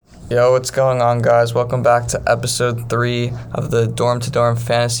Yo, what's going on, guys? Welcome back to episode 3 of the Dorm to Dorm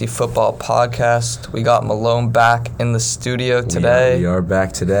Fantasy Football Podcast. We got Malone back in the studio today. We are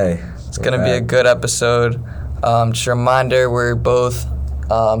back today. It's going to be a good episode. Just a reminder, we're both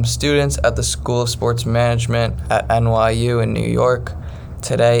students at the School of Sports Management at NYU in New York.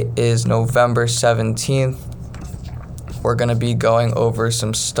 Today is November 17th. We're going to be going over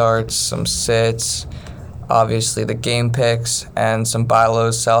some starts, some sits, obviously the game picks, and some buy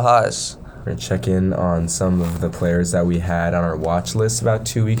lows, sell highs. We're going to check in on some of the players that we had on our watch list about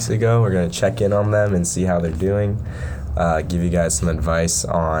 2 weeks ago. We're going to check in on them and see how they're doing. Give you guys some advice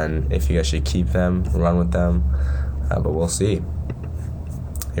on if you guys should keep them, run with them. But we'll see.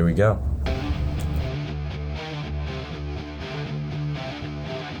 Here we go.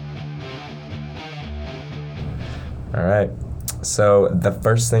 All right. So the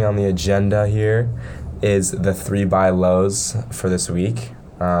first thing on the agenda here is the 3 buy lows for this week.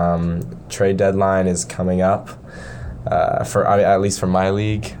 Trade deadline is coming up. At least for my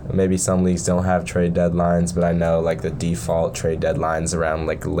league. Maybe some leagues don't have trade deadlines, but I know like the default trade deadline's around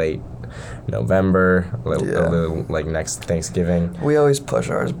like late November, a little like next Thanksgiving. We always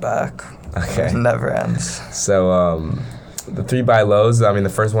push ours back. Okay. It never ends. So the 3 buy lows, the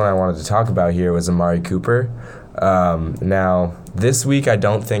first one I wanted to talk about here was Amari Cooper. Now, this week I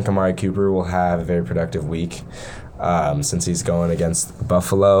don't think Amari Cooper will have a very productive week. Since he's going against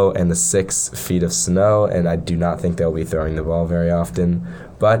Buffalo and the 6 feet of snow, and I do not think they'll be throwing the ball very often.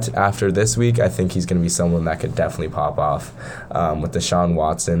 But after this week, I think he's going to be someone that could definitely pop off. With Deshaun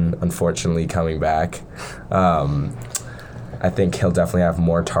Watson, unfortunately, coming back, I think he'll definitely have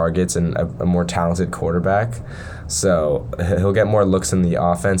more targets and a more talented quarterback. So he'll get more looks in the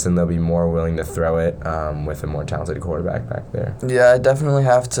offense, and they'll be more willing to throw it with a more talented quarterback back there. Yeah, I definitely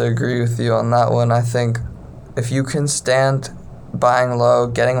have to agree with you on that one. I think if you can stand buying low,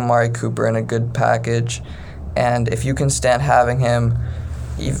 getting Amari Cooper in a good package, and if you can stand having him,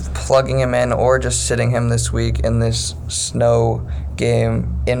 plugging him in or just sitting him this week in this snow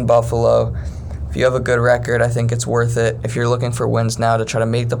game in Buffalo, if you have a good record, I think it's worth it. If you're looking for wins now to try to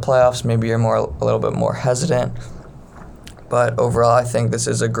make the playoffs, maybe you're a little bit more hesitant. But overall, I think this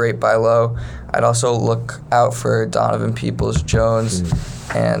is a great buy low. I'd also look out for Donovan Peoples-Jones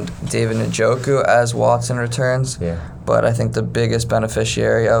and David Njoku as Watson returns. Yeah. But I think the biggest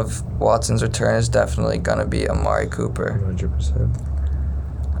beneficiary of Watson's return is definitely going to be Amari Cooper. 100%.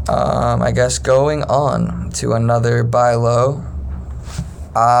 I guess going on to another buy low.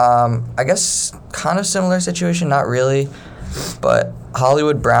 I guess kind of similar situation, not really. But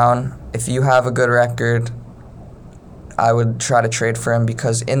Hollywood Brown, if you have a good record, I would try to trade for him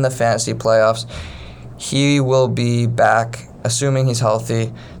because in the fantasy playoffs, he will be back, assuming he's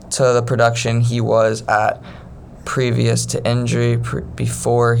healthy, to the production he was at previous to injury,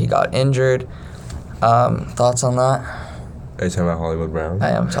 before he got injured. Thoughts on that? Are you talking about Hollywood Brown? I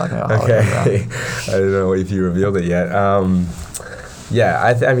am talking about Hollywood Brown. I don't know if you revealed it yet. I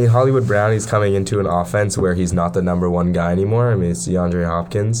mean, Hollywood Brown, he's coming into an offense where he's not the number one guy anymore. I mean, it's DeAndre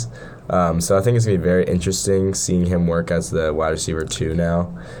Hopkins. So I think it's going to be very interesting seeing him work as the wide receiver 2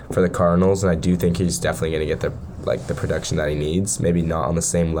 now for the Cardinals, and I do think he's definitely going to get the production that he needs. Maybe not on the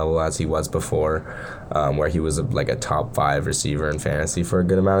same level as he was before, where he was a top 5 receiver in fantasy for a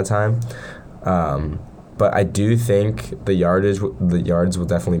good amount of time. But I do think the yards will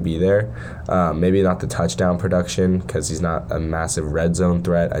definitely be there. Maybe not the touchdown production because he's not a massive red zone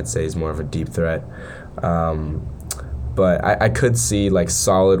threat. I'd say he's more of a deep threat. But I could see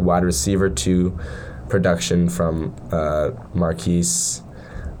solid wide receiver 2 production from Marquise.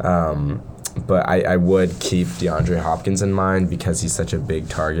 But I would keep DeAndre Hopkins in mind because he's such a big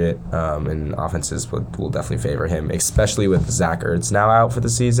target, and offenses will definitely favor him, especially with Zach Ertz now out for the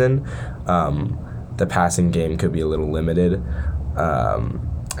season. The passing game could be a little limited,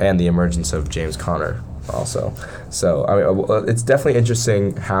 and the emergence of James Conner also. So it's definitely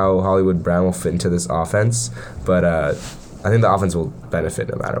interesting how Hollywood Brown will fit into this offense, but I think the offense will benefit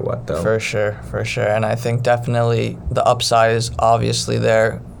no matter what, though. For sure. And I think definitely the upside is obviously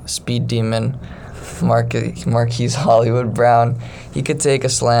there. Speed demon, Marquise Hollywood Brown. He could take a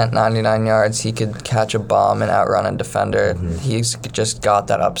slant 99 yards. He could catch a bomb and outrun a defender. Mm-hmm. He's just got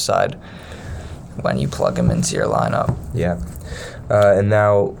that upside when you plug him into your lineup. Yeah. And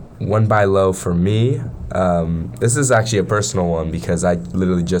now, one buy low for me. This is actually a personal one because I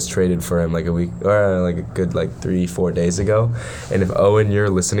literally just traded for him a week or a good 3-4 days ago. And if Owen, you're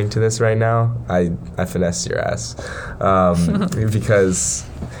listening to this right now, I finessed your ass because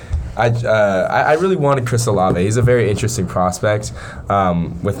I really wanted Chris Olave. He's a very interesting prospect.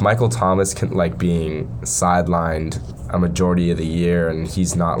 With Michael Thomas being sidelined, a majority of the year and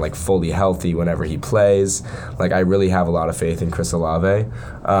he's not like fully healthy whenever he plays. Like I really have a lot of faith in Chris Olave.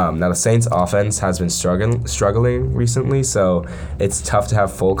 Now the Saints offense has been struggling recently, so it's tough to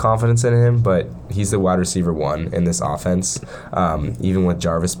have full confidence in him, but he's the wide receiver 1 in this offense, even with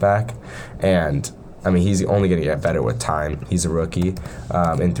Jarvis back. And I mean, he's only going to get better with time. He's a rookie,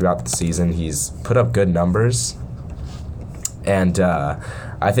 and throughout the season, he's put up good numbers. And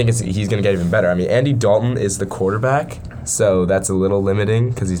I think he's going to get even better. I mean, Andy Dalton is the quarterback, so that's a little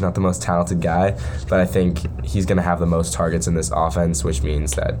limiting because he's not the most talented guy. But I think he's going to have the most targets in this offense, which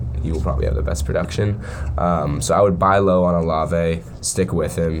means that he will probably have the best production. So I would buy low on Olave, stick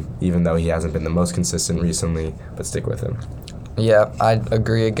with him, even though he hasn't been the most consistent recently, but stick with him. Yeah, I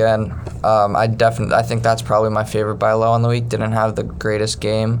agree again. I think that's probably my favorite buy low on the week. Didn't have the greatest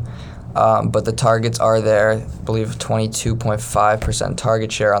game, but the targets are there. I believe 22.5%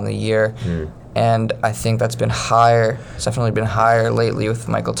 target share on the year, and I think that's been higher. It's definitely been higher lately with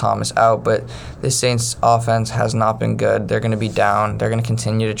Michael Thomas out, but this Saints offense has not been good. They're going to be down. They're going to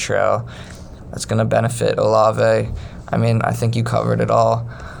continue to trail. That's going to benefit Olave. I mean, I think you covered it all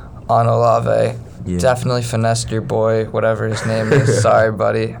on Olave. Yeah. Definitely finessed your boy, whatever his name is. Sorry,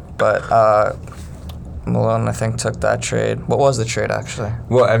 buddy. But Malone, I think, took that trade. What was the trade, actually?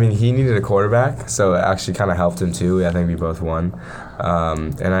 Well, I mean, he needed a quarterback, so it actually kind of helped him, too. I think we both won.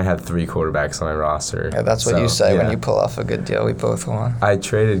 And I had 3 quarterbacks on my roster. Yeah, that's what you say when you pull off a good deal. We both won. I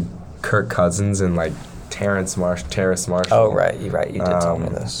traded Kirk Cousins and, like, Terrace Marshall. Oh, right. You did tell me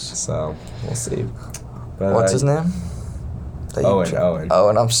this. So, we'll see. But what's his name? Owen.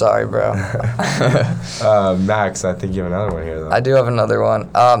 Owen, I'm sorry, bro. Max, I think you have another one here, though. I do have another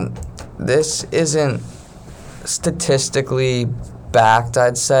one. This isn't statistically backed,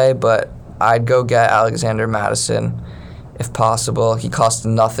 I'd say, but I'd go get Alexander Mattison if possible. He costs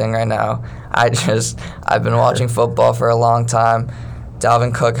nothing right now. I've been watching football for a long time.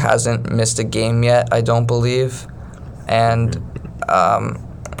 Dalvin Cook hasn't missed a game yet, I don't believe. And,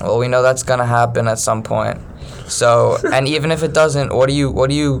 well, we know that's going to happen at some point. So, and even if it doesn't, what are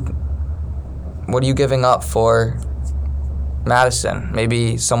you giving up for Madison?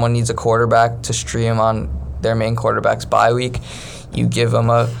 Maybe someone needs a quarterback to stream on their main quarterback's bye week. You give them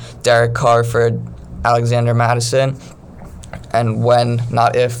a Derek Carr for Alexander Mattison, and when,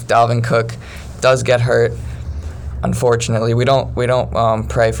 not if, Dalvin Cook does get hurt. Unfortunately, we don't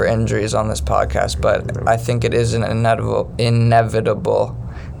pray for injuries on this podcast, but I think it is an inevitable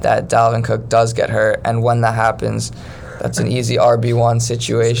that Dalvin Cook does get hurt, and when that happens, that's an easy RB1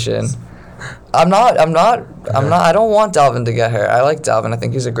 situation. I don't want Dalvin to get hurt. I like Dalvin. I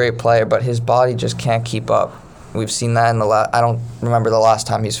think he's a great player, but his body just can't keep up. We've seen that in I don't remember the last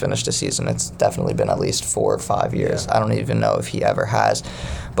time he's finished a season. It's definitely been at least 4 or 5 years. Yeah. I don't even know if he ever has.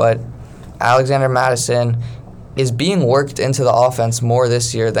 But Alexander Mattison is being worked into the offense more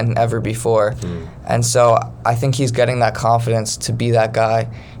this year than ever before. And so I think he's getting that confidence to be that guy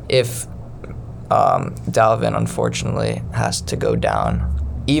if Dalvin, unfortunately, has to go down.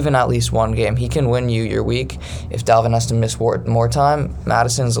 Even at least one game. He can win you your week. If Dalvin has to miss more time,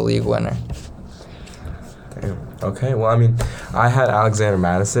 Madison's a league winner. Damn. Okay, well, I mean, I had Alexander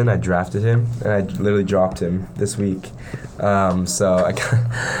Mattison. I drafted him, and I literally dropped him this week. So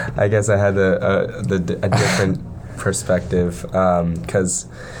I guess I had a different perspective because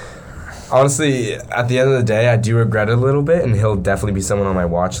honestly, at the end of the day, I do regret it a little bit, and he'll definitely be someone on my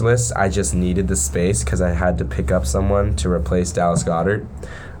watch list. I just needed the space because I had to pick up someone to replace Dallas Goedert.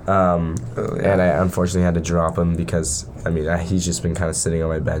 And I unfortunately had to drop him because, I mean, he's just been kind of sitting on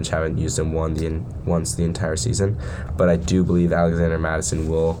my bench. Haven't used him once the entire season. But I do believe Alexander Mattison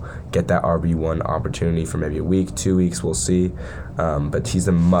will get that RB1 opportunity for maybe a week, 2 weeks. We'll see. But he's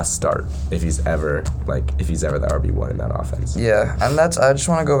a must start if he's ever the RB1 in that offense. Yeah, and I just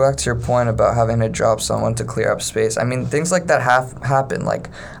want to go back to your point about having to drop someone to clear up space. I mean, things like that happen. Like,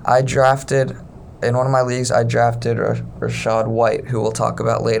 in one of my leagues, I drafted Rashad White, who we'll talk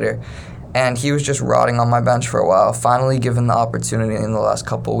about later, and he was just rotting on my bench for a while. Finally given the opportunity in the last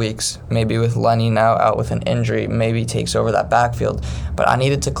couple weeks, maybe with Lenny now out with an injury, maybe takes over that backfield. But I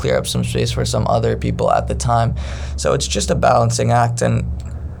needed to clear up some space for some other people at the time. So it's just a balancing act, and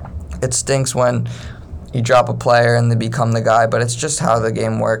it stinks when you drop a player and they become the guy, but it's just how the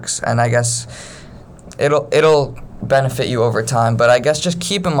game works. And I guess it'll benefit you over time, but I guess just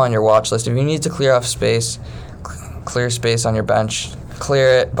keep him on your watch list. If you need to clear off space, clear space on your bench,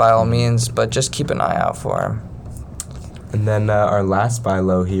 clear it by all means, but just keep an eye out for him. And then our last buy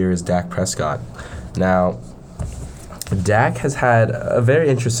low here is Dak Prescott. Now, Dak has had a very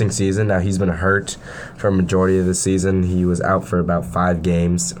interesting season. Now, he's been hurt for a majority of the season. He was out for about 5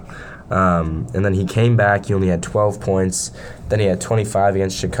 games. And then he came back. He only had 12 points. Then he had 25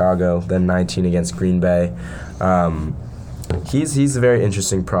 against Chicago, then 19 against Green Bay. He's a very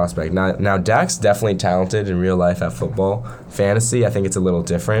interesting prospect. Now Dak's definitely talented in real life at football. Fantasy, I think it's a little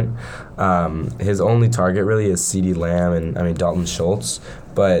different. His only target really is CeeDee Lamb and Dalton Schultz.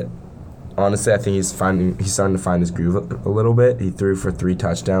 But honestly, I think he's starting to find his groove a little bit. He threw for 3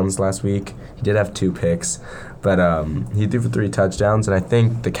 touchdowns last week. He did have 2 picks, but he threw for 3 touchdowns, and I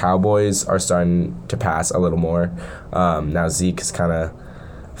think the Cowboys are starting to pass a little more. Now Zeke has kind of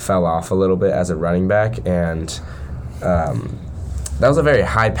fell off a little bit as a running back, and that was a very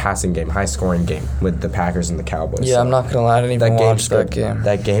high passing game, high scoring game with the Packers and the Cowboys. Yeah, so I'm not going to lie, I didn't even watch that game.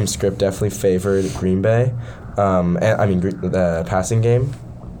 That game script definitely favored Green Bay, the passing game.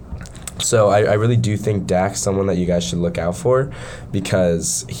 So I really do think Dak's someone that you guys should look out for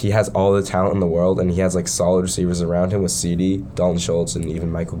because he has all the talent in the world and he has like solid receivers around him with CeeDee, Dalton Schultz, and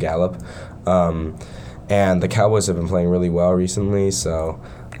even Michael Gallup. And the Cowboys have been playing really well recently, so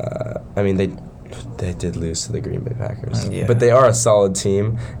they did lose to the Green Bay Packers. Yeah. But they are a solid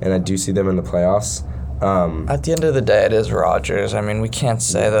team, and I do see them in the playoffs. At the end of the day, it is Rodgers. I mean, we can't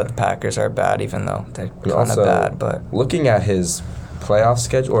say that the Packers are bad, even though they're kind of bad. But looking at his playoff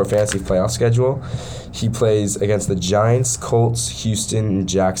schedule or fantasy playoff schedule, he plays against the Giants, Colts, Houston, and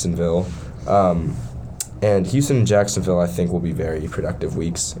Jacksonville. And Houston and Jacksonville, I think, will be very productive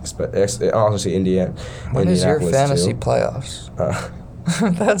weeks. Obviously, Indiana. When is your fantasy playoffs?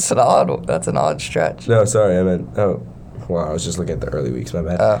 That's an odd stretch. No, sorry, I meant. Oh, well, I was just looking at the early weeks. My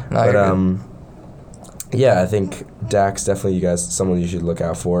bad. No, you're good. Yeah, I think Dak's definitely someone you should look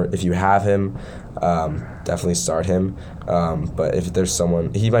out for. If you have him, definitely start him. But if there's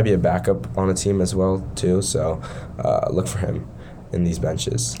someone, he might be a backup on a team as well too. So look for him in these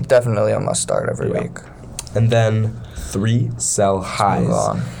benches. Definitely a must start every week. And then 3 sell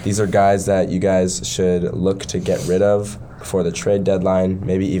highs. These are guys that you guys should look to get rid of before the trade deadline,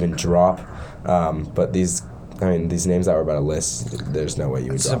 maybe even drop. But these names that we're about to list, there's no way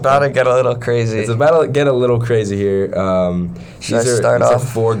you would drop them. It's about to get a little crazy. It's about to get a little crazy here. These are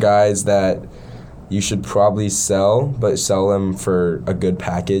 4 guys that you should probably sell, but sell them for a good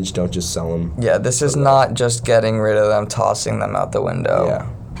package. Don't just sell them. Yeah, this is not just getting rid of them, tossing them out the window. Yeah.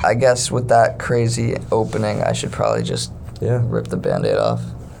 I guess with that crazy opening, I should probably just rip the Band-Aid off.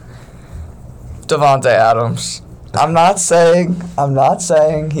 Davante Adams. I'm not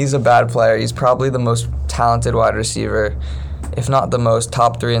saying he's a bad player. He's probably the most talented wide receiver, if not the most,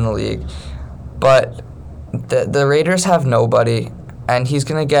 top 3 in the league. But the Raiders have nobody, and he's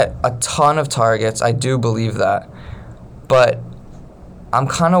going to get a ton of targets. I do believe that. But I'm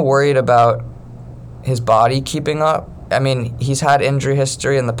kind of worried about his body keeping up. I mean, he's had injury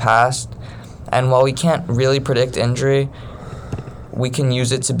history in the past, and while we can't really predict injury, we can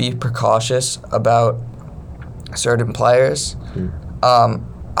use it to be precautious about certain players.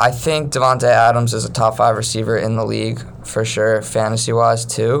 I think Davante Adams is a top 5 receiver in the league for sure, fantasy-wise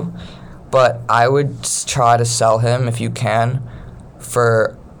too. But I would try to sell him if you can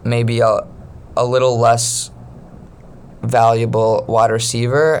for maybe a little less valuable wide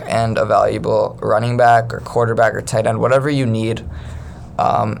receiver and a valuable running back or quarterback or tight end, whatever you need.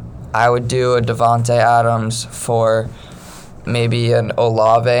 I would do a Davante Adams for maybe an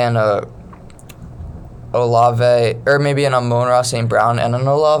Olave, or maybe an Amon-Ra St. Brown and an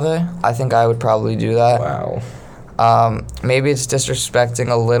Olave. I think I would probably do that. Wow. Maybe it's disrespecting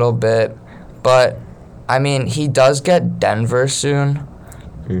a little bit, but I mean, he does get Denver soon.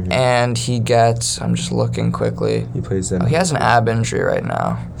 Mm-hmm. And he gets, I'm just looking quickly. He plays Denver. He has an ab injury right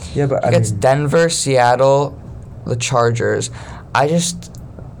now. Yeah, but he gets Denver, Seattle, the Chargers.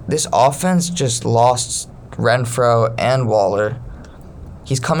 This offense just lost Renfro and Waller.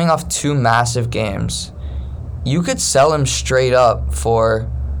 He's coming off 2 massive games. You could sell him straight up for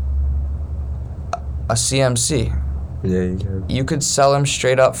a CMC. Yeah, you can. You could sell him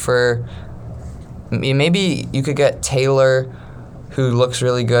straight up for, maybe you could get Taylor, who looks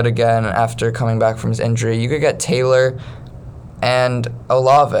really good again after coming back from his injury. You could get Taylor and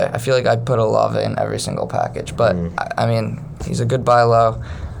Olave. I feel like I'd put Olave in every single package. But, I mean, he's a good buy low.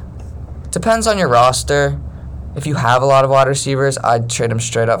 Depends on your roster. If you have a lot of wide receivers, I'd trade him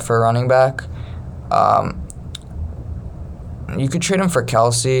straight up for a running back. You could trade him for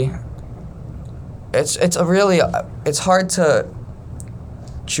Kelsey. It's hard to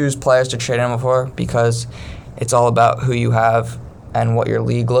choose players to trade him for because it's all about who you have and what your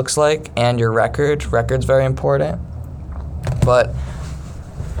league looks like and your record. Record's very important.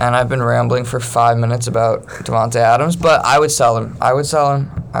 And I've been rambling for 5 minutes about Davante Adams, but I would sell him.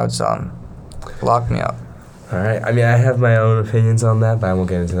 Lock me up. All right. I mean, I have my own opinions on that, but I won't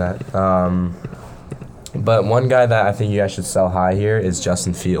get into that. But one guy that I think you guys should sell high here is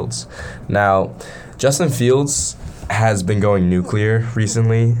Justin Fields. Now, Justin Fields has been going nuclear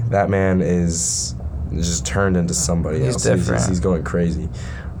recently. That man is just turned into somebody else. Different. He's going crazy.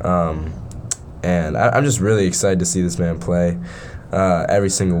 And I'm just really excited to see this man play every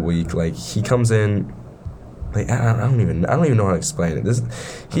single week. Like, he comes in. Like, I don't even know how to explain it.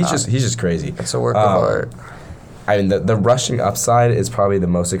 He's just crazy. It's a work of art. I mean, the rushing upside is probably the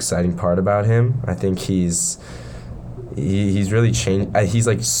most exciting part about him. I think he's really changed. He's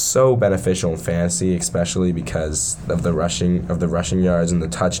like so beneficial in fantasy, especially because of the rushing yards and the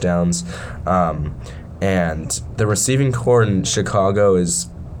touchdowns. And the receiving core in Chicago is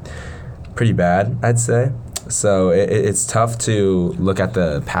pretty bad, I'd say. So it's tough to look at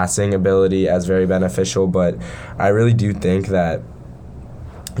the passing ability as very beneficial, but I really do think that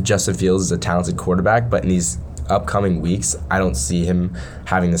Justin Fields is a talented quarterback, but in these upcoming weeks, I don't see him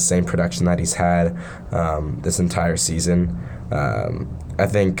having the same production that he's had this entire season. I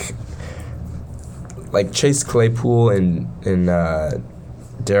think like Chase Claypool and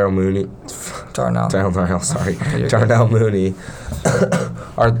Darnell Mooney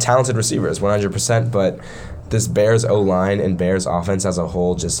are talented receivers, 100%, but this Bears O-line and Bears offense as a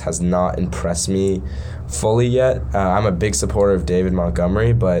whole just has not impressed me fully yet. I'm a big supporter of David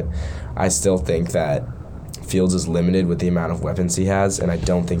Montgomery, but I still think that Fields is limited with the amount of weapons he has, and I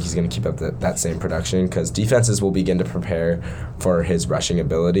don't think he's going to keep up that same production because defenses will begin to prepare for his rushing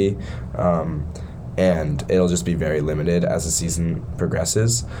ability, and it'll just be very limited as the season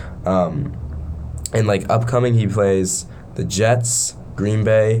progresses. And like upcoming, he plays the Jets, Green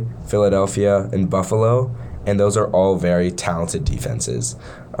Bay, Philadelphia, and Buffalo, and those are all very talented defenses.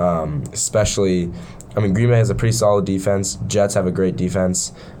 Especially, I mean, Green Bay has a pretty solid defense. Jets have a great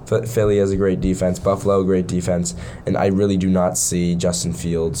defense. Philly has a great defense. Buffalo, great defense. And I really do not see Justin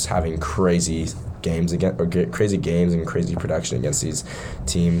Fields having crazy games and crazy production against these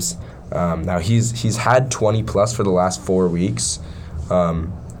teams. Now he's had 20 plus for the last 4 weeks.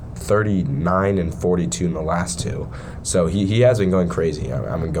 39 and 42 in the last 2. So he has been going crazy. I'm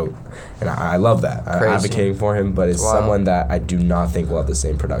going to go, and I love that. I'm advocating for him, but it's someone that I do not think will have the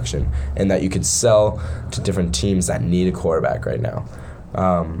same production and that you could sell to different teams that need a quarterback right now.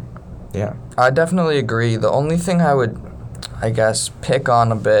 Yeah. I definitely agree. The only thing I would, I guess, pick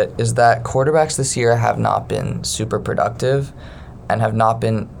on a bit is that quarterbacks this year have not been super productive and have not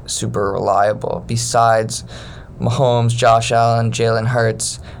been super reliable. Besides Mahomes, Josh Allen, Jalen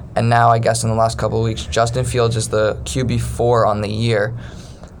Hurts, and now I guess in the last couple of weeks, Justin Fields is the QB4 on the year.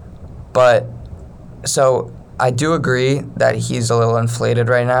 But, so I do agree that he's a little inflated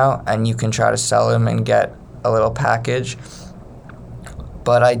right now, and you can try to sell him and get a little package.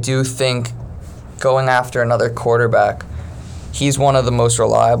 But I do think going after another quarterback, he's one of the most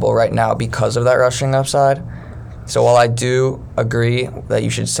reliable right now because of that rushing upside. So while I do agree that you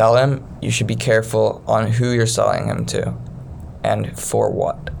should sell him, you should be careful on who you're selling him to and for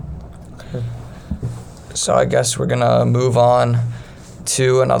what. So I guess we're going to move on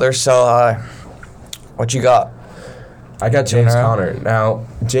to another sell high. What you got? I got James Conner. Now,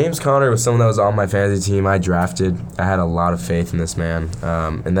 James Conner was someone that was on my fantasy team I drafted. I had a lot of faith in this man.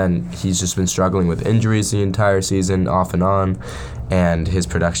 And then he's just been struggling with injuries the entire season, off and on, and his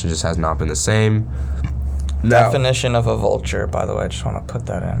production just has not been the same. Definition of a vulture, by the way. I just want to put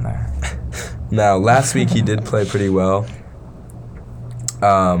that in there. Now, last week he did play pretty well.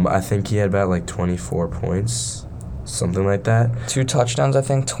 I think he had about like 24 points, something like that. 2 touchdowns, I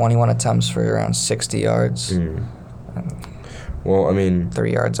think, 21 attempts for around 60 yards. Well, I mean,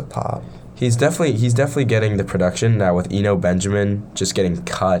 3 yards a pop. He's definitely getting the production now with Eno Benjamin just getting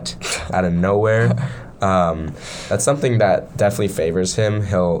cut out of nowhere. That's something that definitely favors him.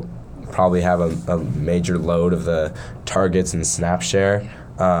 He'll probably have a major load of the targets and snap share,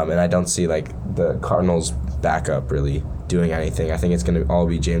 and I don't see like the Cardinals' backup really doing anything. I think it's going to all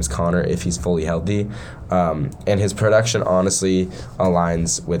be James Conner if he's fully healthy, and his production honestly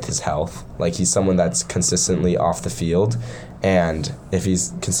aligns with his health. Like, he's someone that's consistently off the field, and if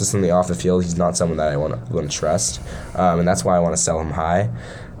he's consistently off the field, he's not someone that I want to trust, and that's why I want to sell him high.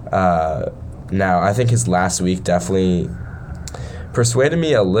 Now, I think his last week definitely persuaded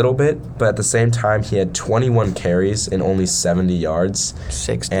me a little bit, but at the same time, he had 21 carries and only 70 yards.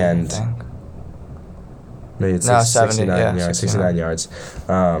 60, and I think. No, it's 70, 69 yeah, yards. 69 yards.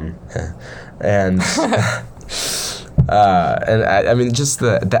 And And I mean, just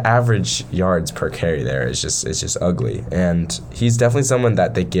the average yards per carry there is just ugly. And he's definitely someone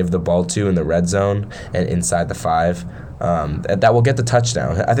that they give the ball to in the red zone and inside the 5. That will get the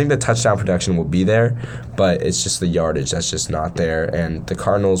touchdown. I think the touchdown production will be there, but it's just the yardage that's just not there. And the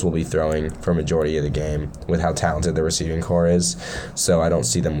Cardinals will be throwing for a majority of the game with how talented the receiving core is. So I don't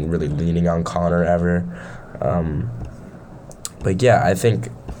see them really leaning on Connor ever. But yeah, I think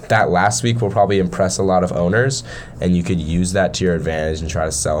that last week will probably impress a lot of owners, and you could use that to your advantage and try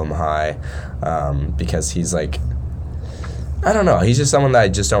to sell him high, because he's like, I don't know, he's just someone that I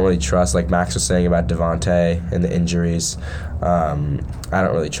just don't really trust. Like Max was saying about Devontae and the injuries, I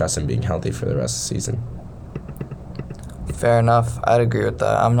don't really trust him being healthy for the rest of the season. Fair enough. I'd agree with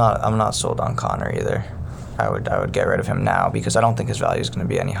that. I'm not sold on Connor either. I would get rid of him now because I don't think his value is going to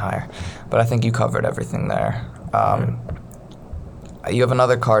be any higher. But I think you covered everything there. You have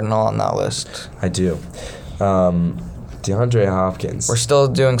another Cardinal on that list. I do. DeAndre Hopkins. We're still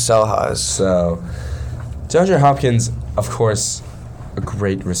doing sell highs. So, DeAndre Hopkins, of course, a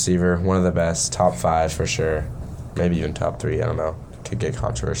great receiver, one of the best, top 5 for sure, maybe even top 3. I don't know. Could get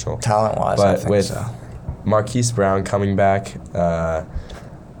controversial. Talent-wise, but I think with so. Marquise Brown coming back,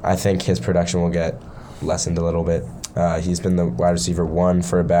 I think his production will get lessened a little bit. He's been the wide receiver 1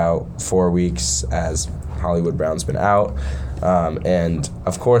 for about 4 weeks as Hollywood Brown's been out. And,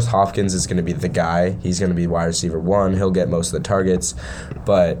 of course, Hopkins is going to be the guy. He's going to be wide receiver 1. He'll get most of the targets.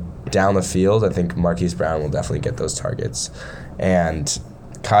 But down the field, I think Marquise Brown will definitely get those targets. And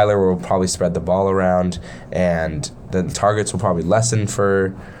Kyler will probably spread the ball around, and the targets will probably lessen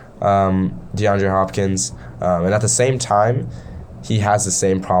for DeAndre Hopkins. And at the same time, he has the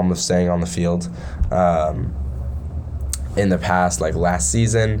same problem of staying on the field. In the past, like last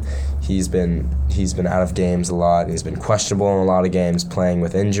season, he's been out of games a lot. He's been questionable in a lot of games, playing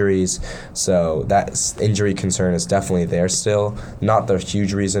with injuries. So that injury concern is definitely there still. Not the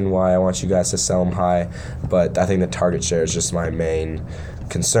huge reason why I want you guys to sell him high, but I think the target share is just my main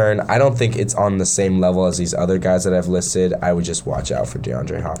concern. I don't think it's on the same level as these other guys that I've listed. I would just watch out for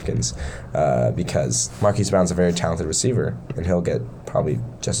DeAndre Hopkins because Marquise Brown's a very talented receiver, and he'll get probably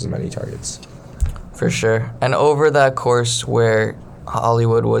just as many targets. For sure. And over that course where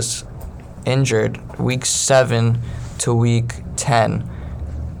Hollywood was injured, week 7 to week 10,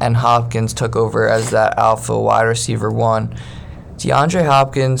 and Hopkins took over as that alpha wide receiver 1, DeAndre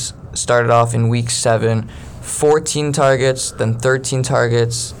Hopkins started off in week 7, 14 targets, then 13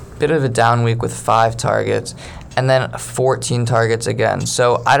 targets, bit of a down week with 5 targets, and then 14 targets again.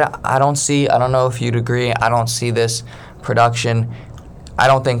 So I don't know if you'd agree, I don't see this production. I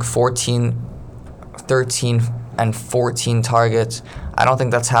don't think 13 and 14 targets. I don't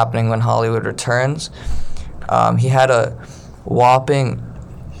think that's happening when Hollywood returns. He had a whopping,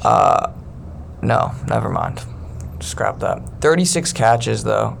 no, never mind. Scrap that. 36 catches,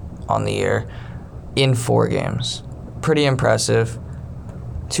 though, on the year in 4 games. Pretty impressive.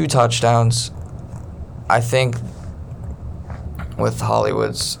 2 touchdowns. I think with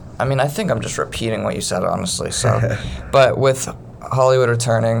Hollywood's, I think I'm just repeating what you said, honestly. So, but with Hollywood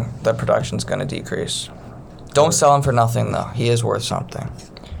returning, the production's going to decrease. Don't sell him for nothing, though. He is worth something.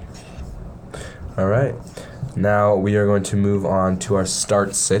 All right. Now we are going to move on to our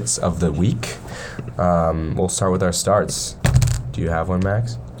start sits of the week. We'll start with our starts. Do you have one,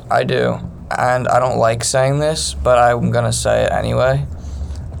 Max? I do. And I don't like saying this, but I'm going to say it anyway.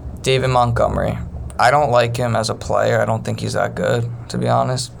 David Montgomery. I don't like him as a player. I don't think he's that good, to be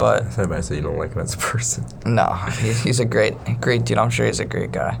honest. But I thought about to say you don't like him as a person. No, he's a great dude. I'm sure he's a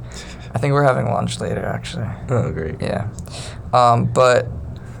great guy. I think we're having lunch later, actually. Oh, great. Yeah. But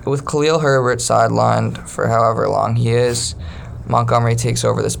with Khalil Herbert sidelined for however long he is, Montgomery takes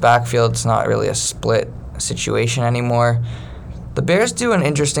over this backfield. It's not really a split situation anymore. The Bears do an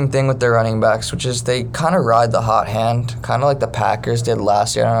interesting thing with their running backs, which is they kind of ride the hot hand, kind of like the Packers did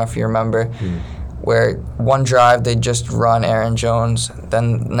last year. I don't know if you remember. Where one drive they'd just run Aaron Jones,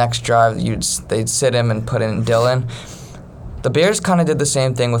 then next drive they'd sit him and put in Dillon. The Bears kind of did the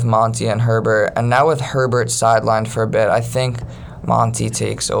same thing with Monty and Herbert, and now with Herbert sidelined for a bit, I think Monty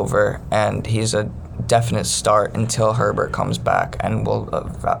takes over, and he's a definite start until Herbert comes back, and we'll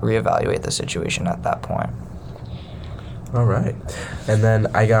reevaluate the situation at that point. All right. And then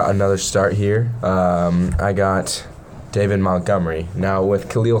I got another start here. I got David Montgomery. Now, with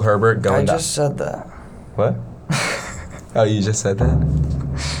Khalil Herbert going down. I just said that. What? Oh, you just said that?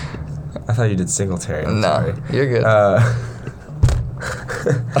 I thought you did Singletary. I'm sorry. You're good.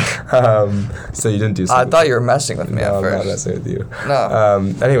 So you didn't do Singletary. I thought you were messing with me at first. I'm not messing with you.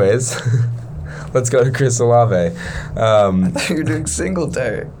 No. Anyways, Let's go to Chris Olave. You're doing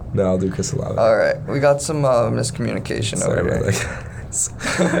Singletary. No, I'll do Chris Olave. All right, we got some miscommunication Sorry over about here.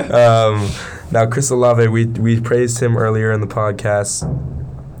 that. Now, Chris Olave, we praised him earlier in the podcast,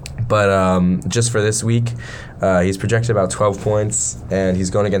 but just for this week, he's projected about 12 points, and he's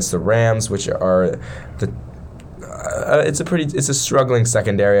going against the Rams, which are it's a struggling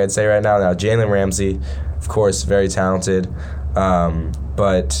secondary, I'd say right now. Now, Jalen Ramsey, of course, very talented,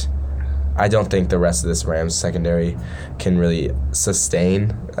 but I don't think the rest of this Rams secondary can really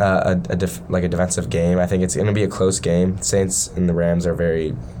sustain a defensive game. I think it's going to be a close game. Saints and the Rams are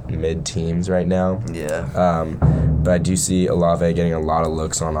very mid teams right now. Yeah. But I do see Olave getting a lot of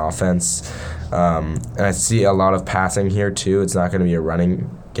looks on offense. And I see a lot of passing here too. It's not going to be a running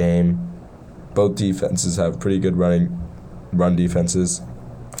game. Both defenses have pretty good run defenses.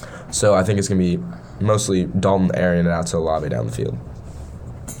 So I think it's going to be mostly Dalton airing it out to Olave down the field.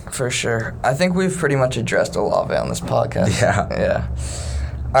 For sure. I think we've pretty much addressed Olave on this podcast. Yeah.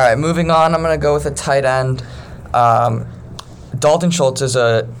 All right, moving on. I'm going to go with a tight end. Dalton Schultz is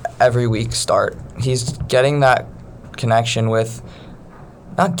a every week start. He's getting that connection with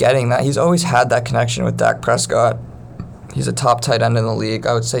 – not getting that. He's always had that connection with Dak Prescott. He's a top tight end in the league.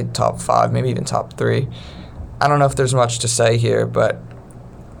 I would say top 5, maybe even top 3. I don't know if there's much to say here, but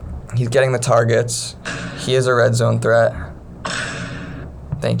he's getting the targets. He is a red zone threat.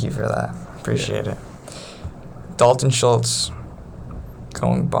 Thank you for that. Appreciate it. Dalton Schultz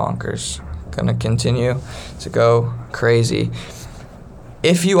going bonkers. Going to continue to go crazy.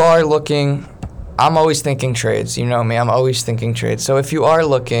 If you are looking, I'm always thinking trades. You know me, I'm always thinking trades. So if you are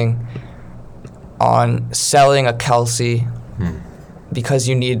looking on selling a Kelsey because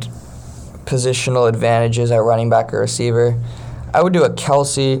you need positional advantages at running back or receiver, I would do a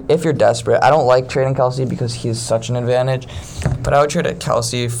Kelsey if you're desperate. I don't like trading Kelsey because he's such an advantage, but I would trade a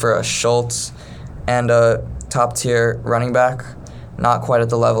Kelsey for a Schultz and a top-tier running back. Not quite at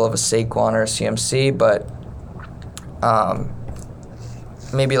the level of a Saquon or a CMC, but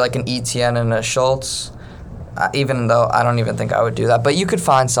maybe like an ETN and a Schultz, even though I don't even think I would do that. But you could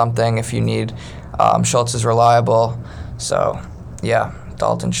find something if you need. Schultz is reliable. So, yeah,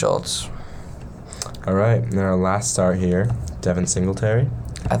 Dalton Schultz. All right, and our last start here, Devin Singletary.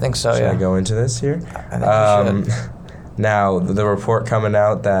 I think so, Should yeah. I go into this here? I think you should. Now, the report coming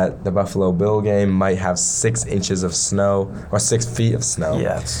out that the Buffalo Bill game might have 6 inches of snow, or 6 feet of snow.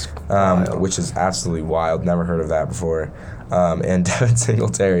 Yeah, it's wild. Which is absolutely wild. Never heard of that before. And Devin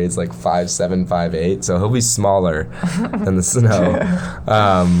Singletary is like 5'7", 5'8", so he'll be smaller than the snow.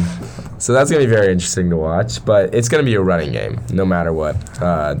 So that's going to be very interesting to watch. But it's going to be a running game, no matter what.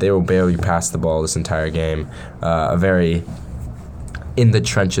 They will barely pass the ball this entire game. A very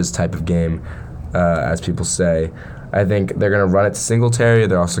in-the-trenches type of game, as people say. I think they're going to run it to Singletary.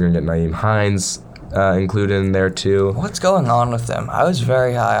 They're also going to get Nyheim Hines included in there too. What's going on with them? I was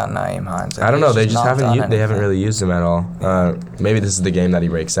very high on Nyheim Hines. I don't know. They just haven't really used him at all. Maybe this is the game that he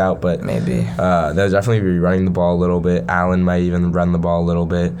breaks out, but maybe they'll definitely be running the ball a little bit. Allen might even run the ball a little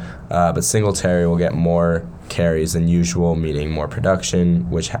bit, but Singletary will get more carries than usual, meaning more production,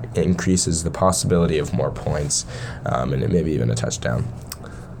 which increases the possibility of more points, and maybe even a touchdown.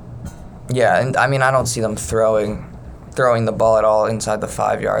 Yeah, and I mean I don't see them throwing the ball at all inside the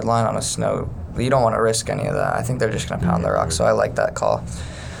 5-yard line on a snow. You don't want to risk any of that. I think they're just going to pound the rock, so I like that call. All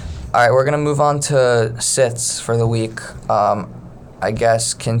right, we're going to move on to sits for the week. I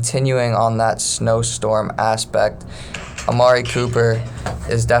guess continuing on that snowstorm aspect, Amari Cooper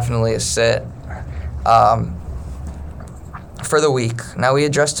is definitely a sit for the week. Now, we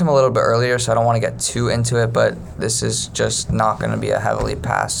addressed him a little bit earlier, so I don't want to get too into it, but this is just not going to be a heavily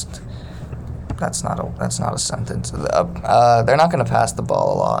passed. That's not a sentence. They're not going to pass the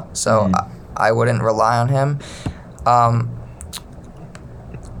ball a lot, so I wouldn't rely on him. I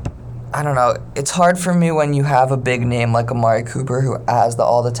don't know. It's hard for me when you have a big name like Amari Cooper who has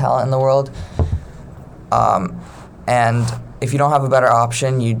all the talent in the world. And if you don't have a better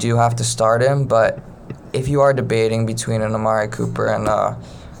option, you do have to start him. But if you are debating between an Amari Cooper and I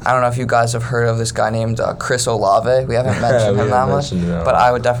don't know if you guys have heard of this guy named Chris Olave. We haven't mentioned him that much, but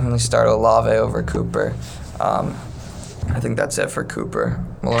I would definitely start Olave over Cooper. I think that's it for Cooper.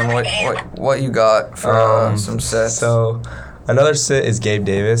 Malone, what you got for some sits? So another sit is Gabe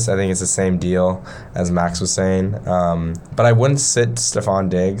Davis. I think it's the same deal as Max was saying. But I wouldn't sit Stephon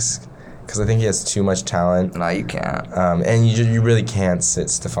Diggs because I think he has too much talent. No, you can't. And you really can't sit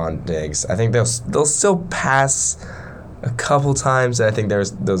Stephon Diggs. I think they'll still pass a couple times. I think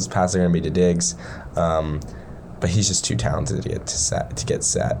those passes are going to be to Diggs. But he's just too talented to get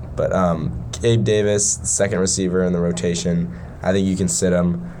set. But Gabe Davis, the second receiver in the rotation, I think you can sit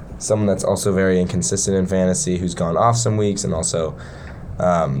him. someone that's also very inconsistent in fantasy, who's gone off some weeks and also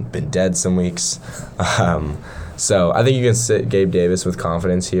been dead some weeks. So I think you can sit Gabe Davis with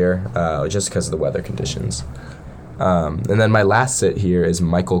confidence here, just because of the weather conditions. And then my last sit here is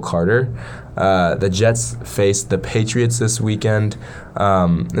Michael Carter. The Jets faced the Patriots this weekend.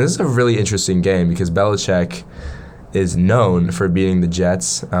 And this is a really interesting game because Belichick is known for beating the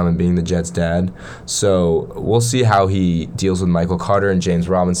Jets and being the Jets' dad. So we'll see how he deals with Michael Carter and James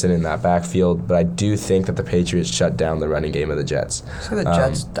Robinson in that backfield. But I do think that the Patriots shut down the running game of the Jets. So the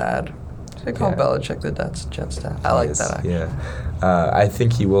Jets' dad. They call Belichick the Jets' dad. I like that. Yeah. I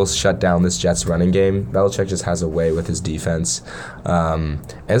think he will shut down this Jets running game. Belichick just has a way with his defense. And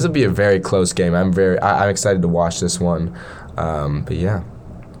this will be a very close game. I'm excited to watch this one. But yeah.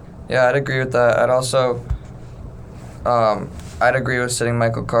 Yeah, I'd agree with that. I'd agree with sitting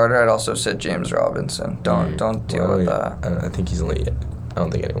michael Carter. I'd also sit James Robinson. Don't deal with that. I think he's only. I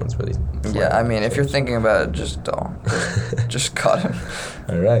don't think anyone's really. Yeah, I mean, if you're thinking about it, just don't. Just cut him.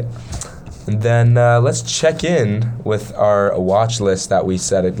 All right. And then let's check in with our watch list that we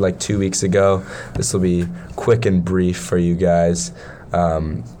set like 2 weeks ago. This will be quick and brief for you guys.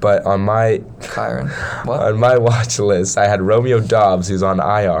 But on my on my watch list, I had Romeo Doubs, who's on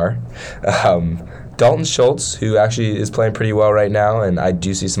IR. Dalton Schultz, who actually is playing pretty well right now, and I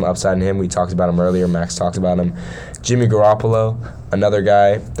do see some upside in him. We talked about him earlier. Max talked about him. Jimmy Garoppolo, another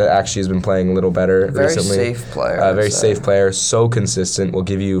guy that actually has been playing a little better recently. Very safe player. Very safe player. So consistent. Will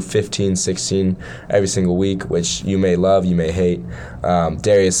give you 15, 16 every single week, which you may love, you may hate.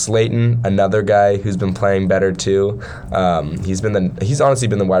 Darius Slayton, another guy who's been playing better too. He's honestly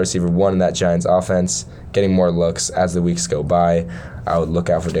been the wide receiver one in that Giants offense, getting more looks as the weeks go by. I would look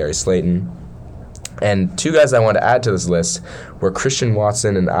out for Darius Slayton. And two guys I wanted to add to this list were Christian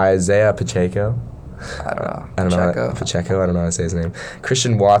Watson and Isaiah Pacheco. I don't know. Pacheco. I don't know how to say his name.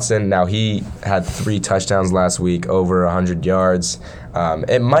 Christian Watson. Now he had 3 touchdowns last week, over 100 yards.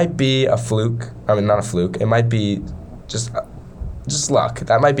 It might be a fluke. I mean, not a fluke. It might be just luck.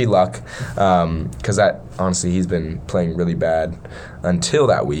 That might be luck, because honestly he's been playing really bad until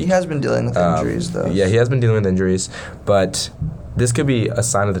that week. He has been dealing with injuries though. Yeah, he has been dealing with injuries, but this could be a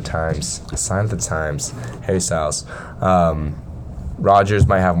sign of the times. A sign of the times. Harry Styles. Rodgers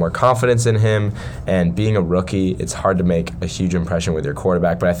might have more confidence in him, and being a rookie, it's hard to make a huge impression with your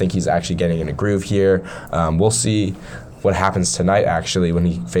quarterback, but I think he's actually getting in a groove here. We'll see what happens tonight, actually, when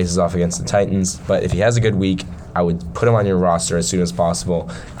he faces off against the Titans, but if he has a good week, I would put him on your roster as soon as possible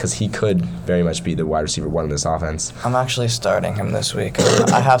because he could very much be the wide receiver one in this offense. I'm actually starting him this week.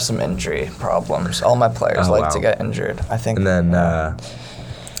 I have some injury problems. All my players to get injured, I think. And then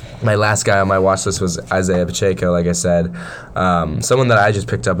my last guy on my watch list was Isaiah Pacheco, like I said. Someone that I just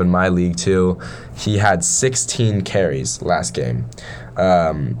picked up in my league, too. He had 16 carries last game.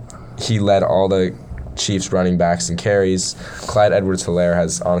 He led all the Chiefs running backs and carries. Clyde Edwards-Helaire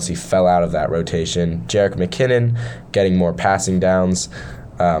has honestly fell out of that rotation. Jerick McKinnon getting more passing downs.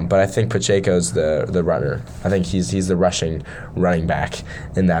 But I think Pacheco's the runner. I think he's the rushing running back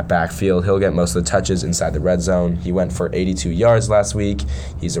in that backfield. He'll get most of the touches inside the red zone. He went for 82 yards last week.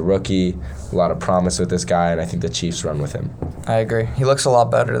 He's a rookie. A lot of promise with this guy, and I think the Chiefs run with him. I agree. He looks a lot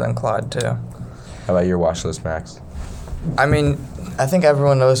better than Clyde, too. How about your watch list, Max? I mean, I think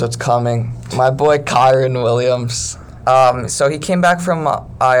everyone knows what's coming. My boy Kyren Williams. So he came back from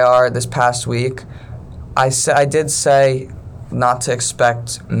IR this past week. I did say not to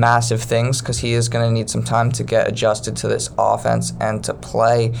expect massive things because he is going to need some time to get adjusted to this offense and to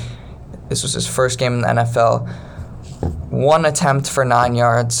play. This was his first game in the NFL. 1 attempt for 9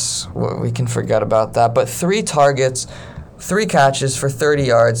 yards. We can forget about that. But 3 targets, 3 catches for 30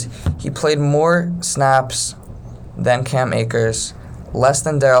 yards. He played more snaps than Cam Akers, less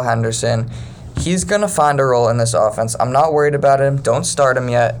than Darrell Henderson. He's going to find a role in this offense. I'm not worried about him. Don't start him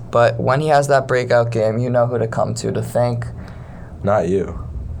yet. But when he has that breakout game, you know who to come to thank. Not you.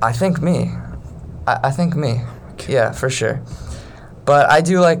 I think me. I think me. Yeah, for sure. But I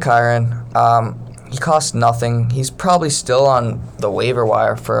do like Kyren. He costs nothing. He's probably still on the waiver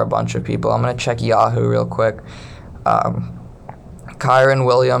wire for a bunch of people. I'm going to check Yahoo real quick. Kyren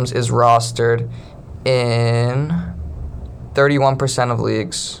Williams is rostered in 31% of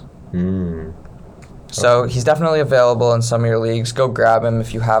leagues. So he's definitely available in some of your leagues. Go grab him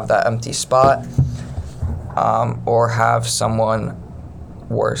if you have that empty spot. Or have someone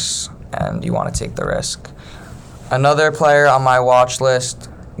worse and you want to take the risk. Another player on my watch list,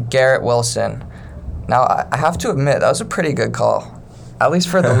 Garrett Wilson. Now, I have to admit, that was a pretty good call, at least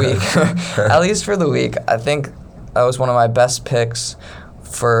for the week. At least for the week. I think that was one of my best picks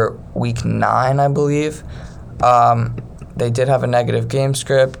for week 9, I believe. They did have a negative game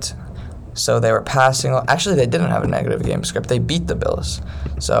script. So they were passing. Actually, they didn't have a negative game script. They beat the Bills.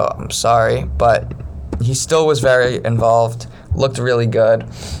 So I'm sorry, but he still was very involved, looked really good,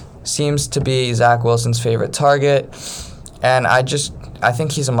 seems to be Zach Wilson's favorite target, and I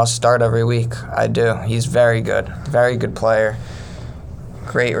think he's a must start every week. I do. He's very good player,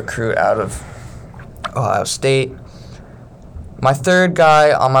 great recruit out of Ohio State. My third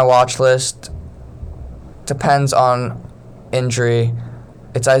guy on my watch list depends on injury.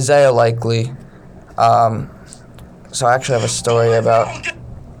 It's Isaiah Likely. So I actually have a story about.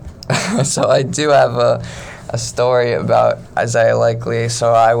 So I do have a story about Isaiah Likely.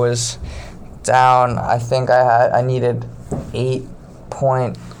 So I was down. I think I needed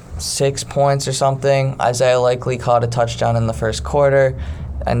 8.6 points or something. Isaiah Likely caught a touchdown in the first quarter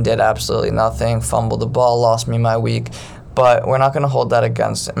and did absolutely nothing. Fumbled the ball, lost me my week. But we're not going to hold that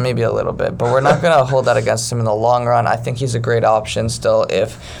against him, maybe a little bit, but we're not going to hold that against him in the long run. I think he's a great option still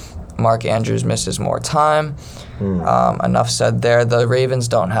if Mark Andrews misses more time. Enough said there. The Ravens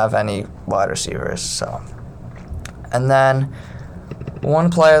don't have any wide receivers. So, and then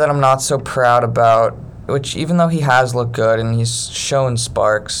one player that I'm not so proud about, which even though he has looked good and he's shown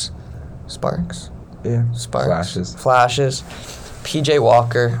sparks. Yeah. Flashes. PJ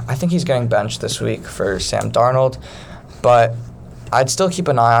Walker. I think he's getting benched this week for Sam Darnold. But I'd still keep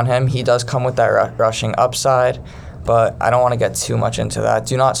an eye on him. He does come with that rushing upside, but I don't want to get too much into that.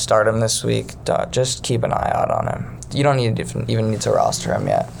 Do not start him this week. Just keep an eye out on him. You don't even need to roster him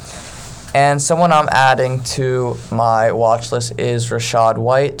yet. And someone I'm adding to my watch list is Rachaad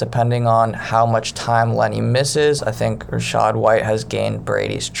White, depending on how much time Lenny misses. I think Rachaad White has gained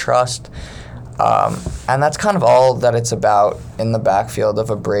Brady's trust. And that's kind of all that it's about in the backfield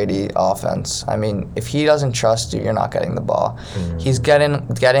of a Brady offense. I mean, if he doesn't trust you, you're not getting the ball. He's getting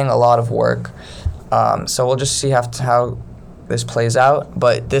a lot of work. So we'll just see how this plays out.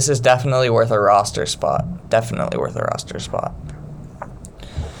 But this is definitely worth a roster spot.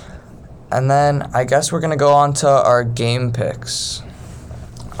 And then I guess we're going to go on to our game picks.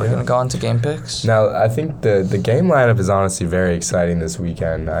 Are we going to go on to game picks? Now, I think the game lineup is honestly very exciting this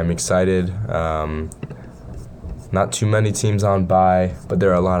weekend. I'm excited. Not too many teams on bye, but there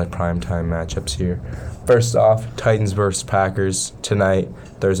are a lot of primetime matchups here. First off, Titans versus Packers tonight,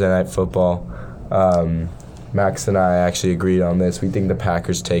 Thursday Night Football. Max and I actually agreed on this. We think the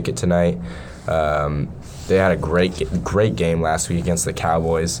Packers take it tonight. They had a great game last week against the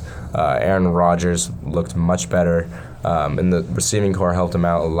Cowboys. Aaron Rodgers looked much better. And the receiving core helped him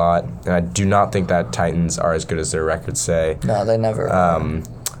out a lot. And I do not think that Titans are as good as their records say. No, they never are.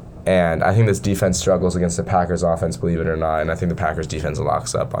 And I think this defense struggles against the Packers offense, believe it or not. And I think the Packers defense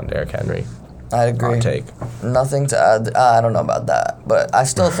locks up on Derrick Henry. I agree. Hot take. Nothing to add. I don't know about that. But I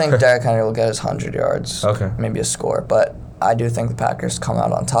still think Derrick Henry will get his 100 yards. Okay. Maybe a score. But I do think the Packers come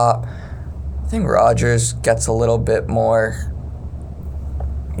out on top. I think Rodgers gets a little bit more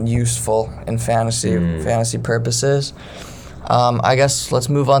useful in fantasy purposes. I guess let's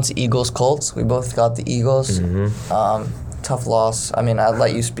move on to Eagles-Colts. We both got the Eagles. Tough loss. I mean, I'd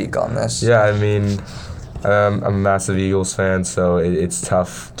let you speak on this. Yeah, I mean, I'm a massive Eagles fan, so it's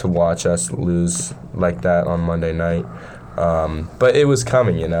tough to watch us lose like that on Monday night. But it was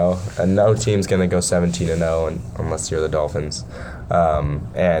coming, and no team's going to go 17-0 unless you're the Dolphins.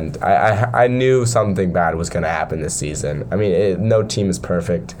 And I knew something bad was going to happen this season. I mean, no team is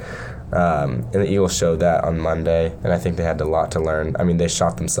perfect. And the Eagles showed that on Monday, and I think they had a lot to learn. I mean, they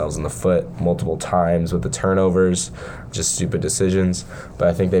shot themselves in the foot multiple times with the turnovers, just stupid decisions. But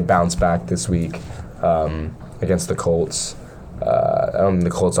I think they bounced back this week against the Colts. The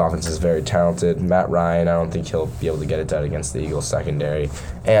Colts offense is very talented. Matt Ryan, I don't think he'll be able to get it done against the Eagles secondary.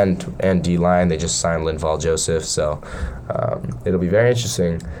 And D-line, they just signed Linval Joseph, so it'll be very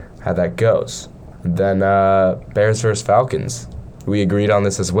interesting how that goes. Then Bears versus Falcons. We agreed on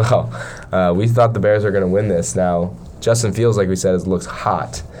this as well. We thought the Bears were going to win this. Now, Justin Fields, like we said, looks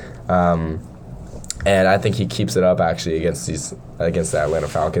hot. And I think he keeps it up, actually, against the Atlanta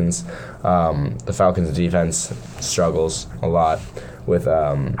Falcons. The Falcons' defense struggles a lot with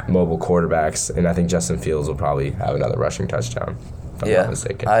mobile quarterbacks, and I think Justin Fields will probably have another rushing touchdown, if I'm not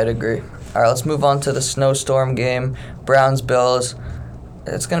mistaken. I'd agree. All right, let's move on to the snowstorm game. Browns-Bills.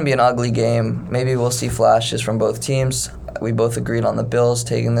 It's going to be an ugly game. Maybe we'll see flashes from both teams. We both agreed on the Bills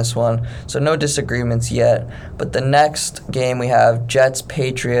taking this one, so no disagreements yet. But the next game we have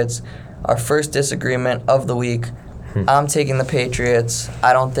Jets-Patriots. Our first disagreement of the week. I'm taking the Patriots.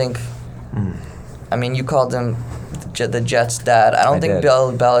 I don't think... I mean, you called him the Jets' dad. I don't think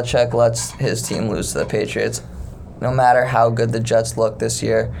Bill Belichick lets his team lose to the Patriots, no matter how good the Jets look this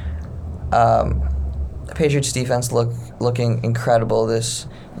year. The Patriots' defense looking incredible this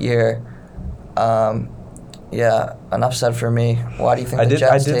year. Yeah, enough said for me. Why do you think the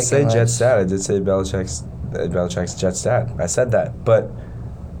Jets taking I did say this? Jet stat. I did say Belichick's Jet stat. I said that, but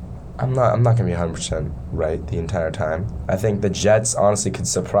I'm not gonna be 100% right the entire time. I think the Jets honestly could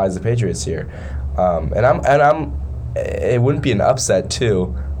surprise the Patriots here, it wouldn't be an upset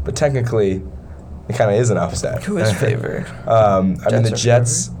too, but technically, it kind of is an upset. Who is favored? The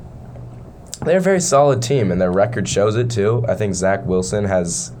Jets. They're a very solid team, and their record shows it too. I think Zach Wilson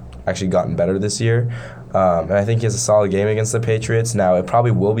has actually gotten better this year, and I think he has a solid game against the Patriots. Now, it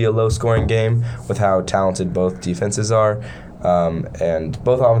probably will be a low-scoring game with how talented both defenses are, and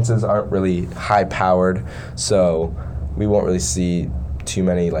both offenses aren't really high-powered, so we won't really see too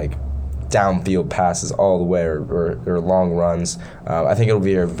many downfield passes all the way or long runs. I think it'll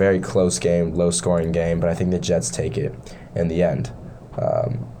be a very close game, low-scoring game, but I think the Jets take it in the end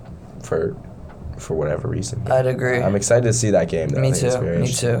for whatever reason. I'd agree. I'm excited to see that game, though. Me too.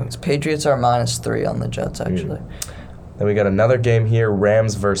 The Patriots are -3 on the Jets, actually. Then we got another game here,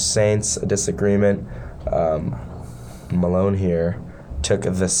 Rams versus Saints, a disagreement. Malone here took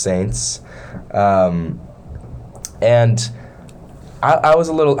the Saints. And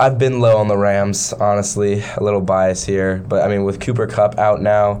I've been low on the Rams, honestly, a little biased here. But, with Cooper Kupp out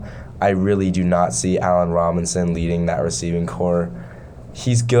now, I really do not see Allen Robinson leading that receiving core.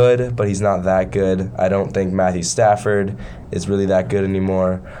 He's good, but he's not that good. I don't think Matthew Stafford is really that good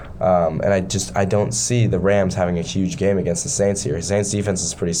anymore. And I don't see the Rams having a huge game against the Saints here. Saints defense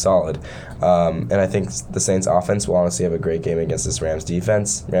is pretty solid. And I think the Saints offense will honestly have a great game against this Rams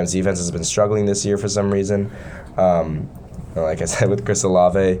defense. Rams defense has been struggling this year for some reason. Like I said with Chris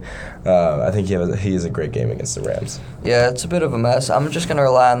Olave, I think he has a great game against the Rams. Yeah, it's a bit of a mess. I'm just going to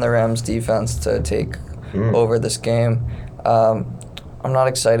rely on the Rams defense to take over this game. I'm not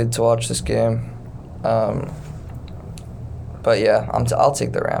excited to watch this game. But yeah, I'll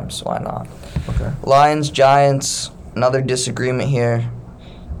take the Rams. Why not? Okay. Lions, Giants, another disagreement here.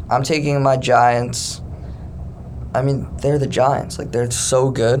 I'm taking my Giants. They're the Giants. They're so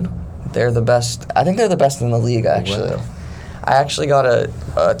good. They're the best. I think they're the best in the league, actually. I actually got a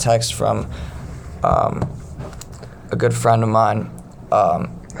text from a good friend of mine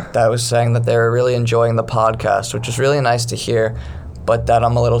that was saying that they were really enjoying the podcast, which is really nice to hear, but that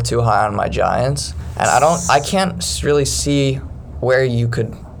I'm a little too high on my Giants. And I can't really see where you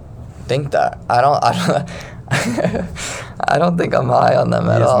could think that. I don't think I'm high on them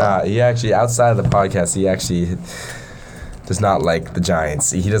at all. He's not. He actually, outside of the podcast, he actually does not like the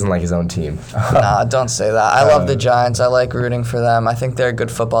Giants. He doesn't like his own team. Nah, don't say that. I love the Giants. I like rooting for them. I think they're a good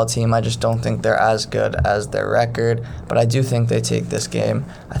football team. I just don't think they're as good as their record. But I do think they take this game.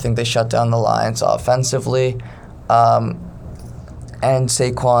 I think they shut down the Lions offensively. And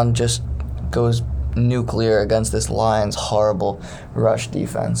Saquon just goes nuclear against this Lions' horrible rush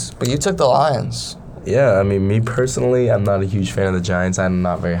defense. But you took the Lions. Yeah, me personally, I'm not a huge fan of the Giants. I'm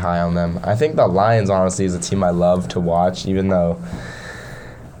not very high on them. I think the Lions, honestly, is a team I love to watch, even though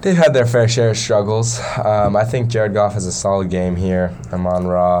they've had their fair share of struggles. I think Jared Goff has a solid game here.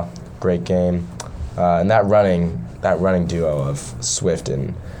 Amon-Ra, great game. And that running duo of Swift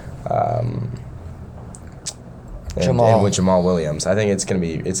and with Jamal Williams, I think it's gonna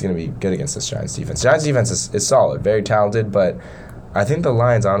be good against this Giants defense. Giants defense is solid, very talented, but I think the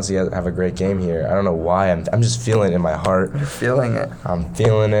Lions honestly have a great game here. I don't know why. I'm just feeling it in my heart. You're feeling it. I'm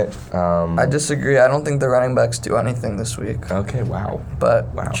feeling it. I disagree. I don't think the running backs do anything this week. Okay, wow. But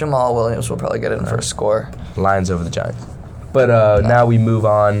Jamal Williams will probably get in for a score. Lions over the Giants. But now we move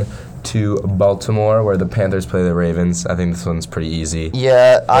on to Baltimore, where the Panthers play the Ravens. I think this one's pretty easy.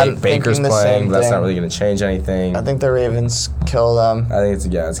 Yeah, I'm Baker's thinking the playing, same but that's thing. not really going to change anything. I think the Ravens kill them. I think it's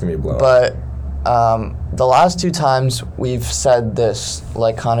going to be a blowout. But the last two times we've said this,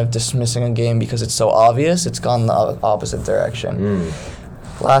 kind of dismissing a game because it's so obvious, it's gone the opposite direction.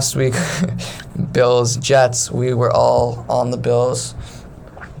 Last week, Bills, Jets, we were all on the Bills,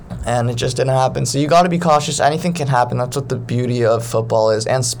 and it just didn't happen. So you got to be cautious. Anything can happen. That's what the beauty of football is,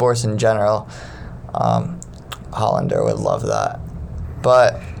 and sports in general. Hollander would love that.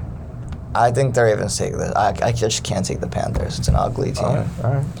 But I think the Ravens take this. I just can't take the Panthers. It's an ugly team. All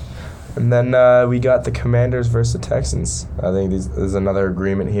right. And then we got the Commanders versus the Texans. I think there's another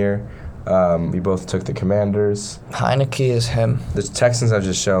agreement here. We both took the Commanders. Heineke is him. The Texans have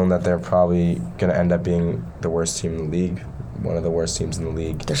just shown that they're probably going to end up being the worst team in the league, one of the worst teams in the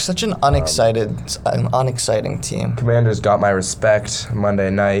league. They're such an unexciting team. Commanders got my respect Monday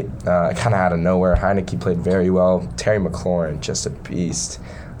night, kind of out of nowhere. Heineke played very well. Terry McLaurin, just a beast.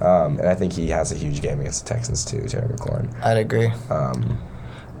 And I think he has a huge game against the Texans too, Terry McLaurin. I'd agree.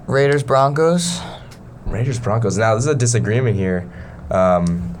 Raiders, Broncos. Now, this is a disagreement here.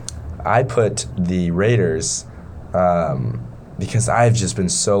 I put the Raiders because I've just been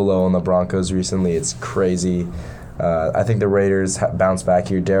so low on the Broncos recently. It's crazy. I think the Raiders bounce back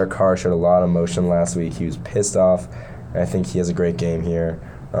here. Derek Carr showed a lot of emotion last week. He was pissed off. I think he has a great game here.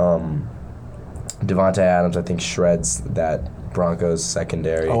 Devontae Adams, I think, shreds that Broncos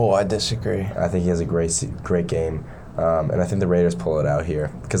secondary. Oh, I disagree. I think he has a great game. And I think the Raiders pull it out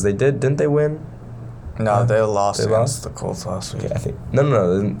here. Because they didn't they win? No, they lost They against lost? the Colts last week. Okay, I think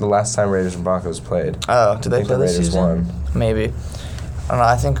no. The last time Raiders and Broncos played. Oh, did I they think play the this Raiders season? won. Maybe. I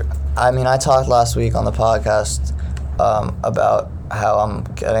don't know. I talked last week on the podcast about how I'm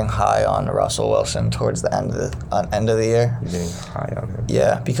getting high on Russell Wilson towards the end of the year. You're getting high on him.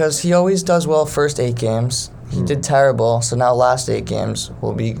 Yeah, because he always does well first 8 games. He did terrible, so now last 8 games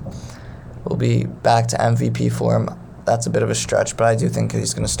will be back to MVP form. That's a bit of a stretch, but I do think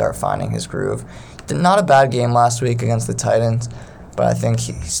he's going to start finding his groove. Not a bad game last week against the Titans, but I think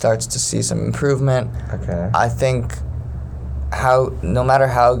he starts to see some improvement. Okay. I think no matter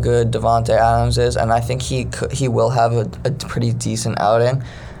how good Devontae Adams is, and I think he will have a pretty decent outing,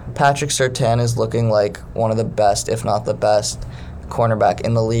 Patrick Surtain is looking like one of the best, if not the best, cornerback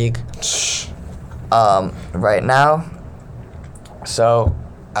in the league right now. So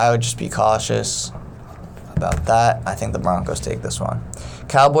I would just be cautious about that. I think the Broncos take this one.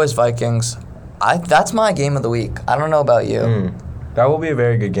 Cowboys-Vikings, that's my game of the week. I don't know about you. That will be a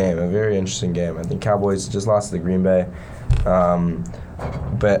very good game, a very interesting game. I think Cowboys just lost to the Green Bay.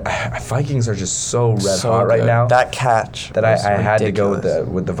 But Vikings are just so hot right now. That catch that I had to go ridiculous.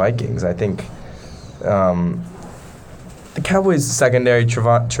 with the Vikings. I think the Cowboys secondary,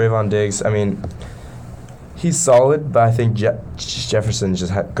 Trayvon Diggs, I mean, he's solid, but I think Jefferson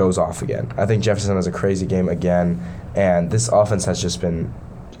just goes off again. I think Jefferson has a crazy game again, and this offense has just been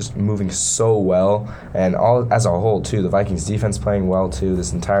moving so well, and as a whole too. The Vikings defense playing well too.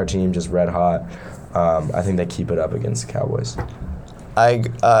 This entire team just red hot. I think they keep it up against the Cowboys.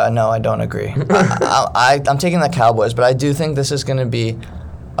 No, I don't agree. I'm taking the Cowboys, but I do think this is going to be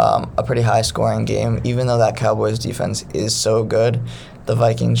a pretty high-scoring game. Even though that Cowboys defense is so good, the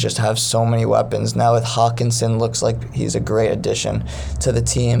Vikings just have so many weapons. Now with Hawkinson, looks like he's a great addition to the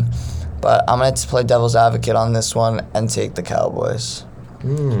team. But I'm going to play devil's advocate on this one and take the Cowboys.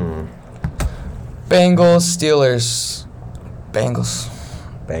 Bengals, Steelers. Bengals.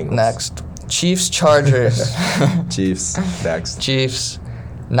 Next. Chiefs, Chargers. Chiefs, next. Chiefs,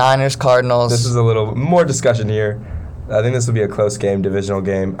 Niners, Cardinals. This is a little more discussion here. I think this will be a close game, divisional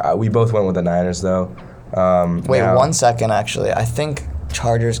game. We both went with the Niners, though. Wait, 1 second, actually. I think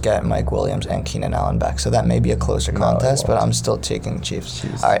Chargers get Mike Williams and Keenan Allen back, so that may be a closer contest, but I'm still taking the Chiefs.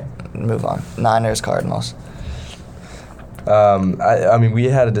 All right, move on. Niners, Cardinals. I mean, we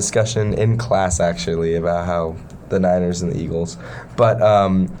had a discussion in class, actually, about how the Niners and the Eagles. But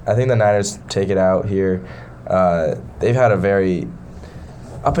I think the Niners take it out here. They've had a very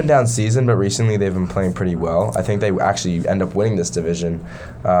up and down season, but recently they've been playing pretty well. I think they actually end up winning this division.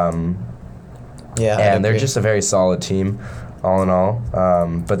 And they're just a very solid team, all in all.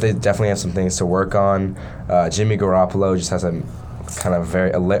 But they definitely have some things to work on. Jimmy Garoppolo just has a kind of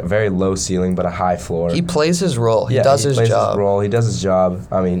very low ceiling, but a high floor. He plays his role. He does his job. He does his job.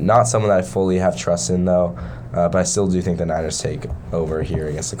 I mean, not someone that I fully have trust in, though. But I still do think the Niners take over here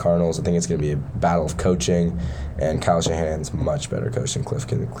against the Cardinals. I think it's going to be a battle of coaching, and Kyle Shanahan's much better coach than Cliff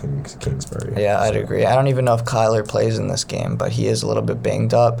Kingsbury. Yeah, I'd agree. I don't even know if Kyler plays in this game, but he is a little bit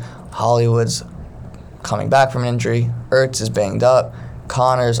banged up. Hollywood's coming back from an injury. Ertz is banged up.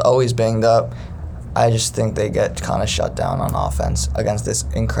 Connor's always banged up. I just think they get kind of shut down on offense against this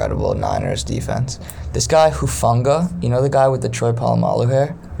incredible Niners defense. This guy, Hufanga, you know the guy with the Troy Polamalu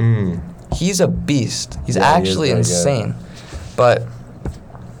hair? He's a beast. He's actually insane. But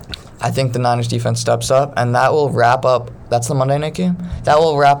I think the Niners defense steps up, and that will wrap up. That's the Monday night game? That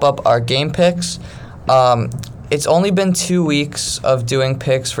will wrap up our game picks. It's only been 2 weeks of doing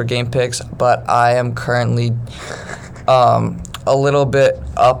picks for game picks, but I am currently a little bit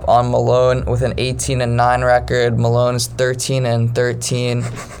up on Malone with an 18-9 record. Malone is 13-13.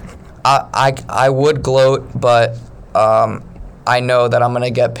 I would gloat, but I know that I'm going to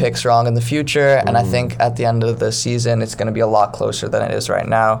get picks wrong in the future, and I think at the end of the season it's going to be a lot closer than it is right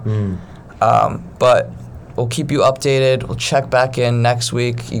now. But we'll keep you updated. We'll check back in next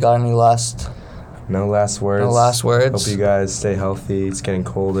week. You got any last? No last words. No last words. Hope you guys stay healthy. It's getting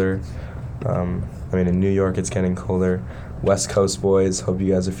colder. In New York it's getting colder. West Coast boys, hope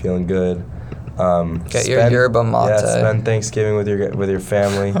you guys are feeling good. Get your yerba mate. Yeah, spend Thanksgiving with your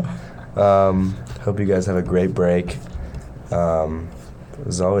family. Hope you guys have a great break.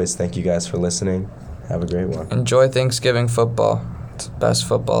 As always, thank you guys for listening. Have a great one. Enjoy Thanksgiving football. correct. Best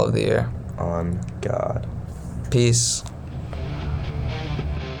football of the year. On God. Peace.